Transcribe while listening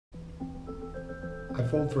I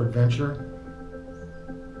fold for adventure.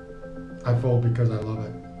 I fold because I love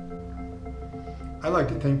it. I like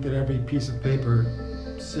to think that every piece of paper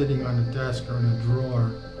sitting on a desk or in a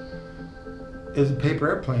drawer is a paper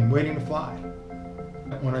airplane waiting to fly.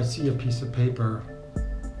 When I see a piece of paper,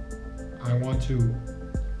 I want to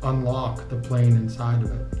unlock the plane inside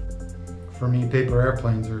of it. For me, paper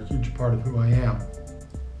airplanes are a huge part of who I am.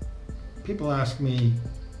 People ask me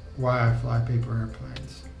why I fly paper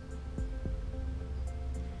airplanes.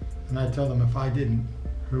 And I tell them if I didn't,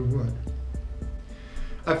 who would?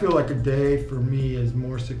 I feel like a day for me is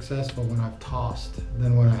more successful when I've tossed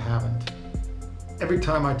than when I haven't. Every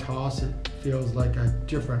time I toss, it feels like a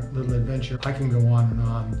different little adventure. I can go on and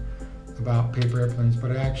on about paper airplanes,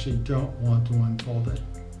 but I actually don't want to unfold it.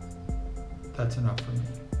 That's enough for me.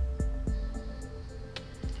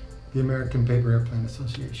 The American Paper Airplane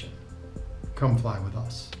Association. Come fly with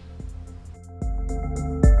us.